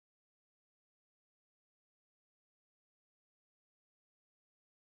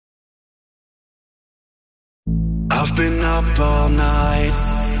I've been up all night,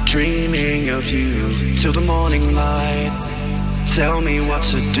 dreaming of you till the morning light. Tell me what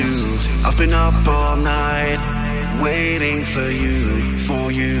to do. I've been up all night, waiting for you,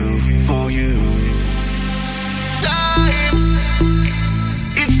 for you, for you. Time,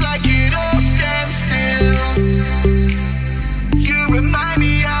 it's like it all stands still. You remind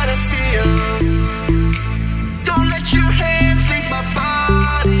me how to feel. Don't let your hands leave my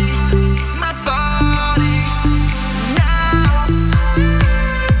body, my body. Now,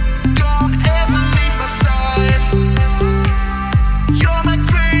 don't ever leave my side. You're my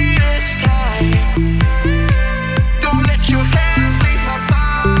greatest time. Don't let your hands leave my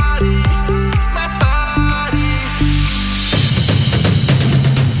body, my body.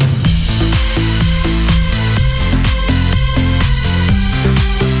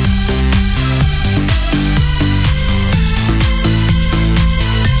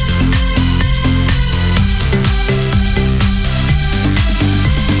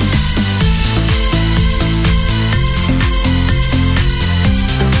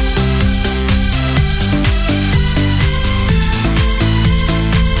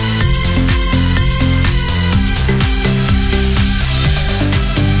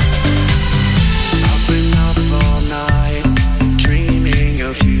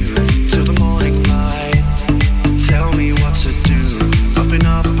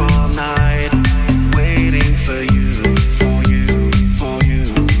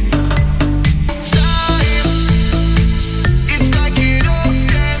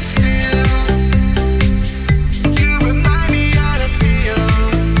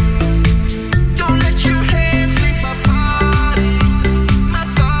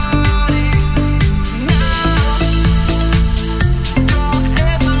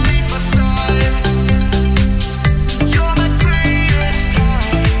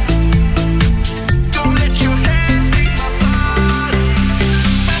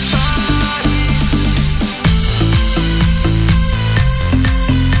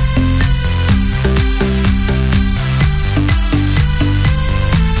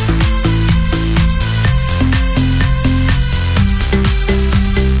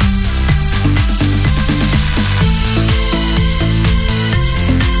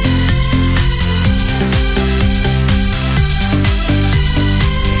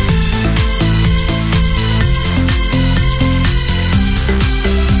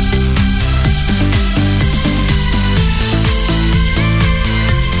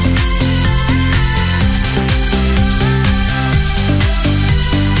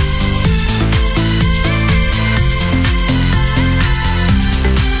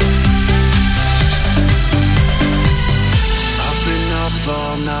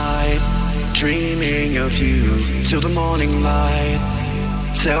 Dreaming of you till the morning light.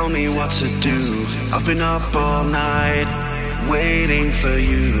 Tell me what to do. I've been up all night, waiting for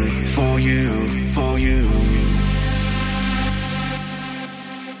you,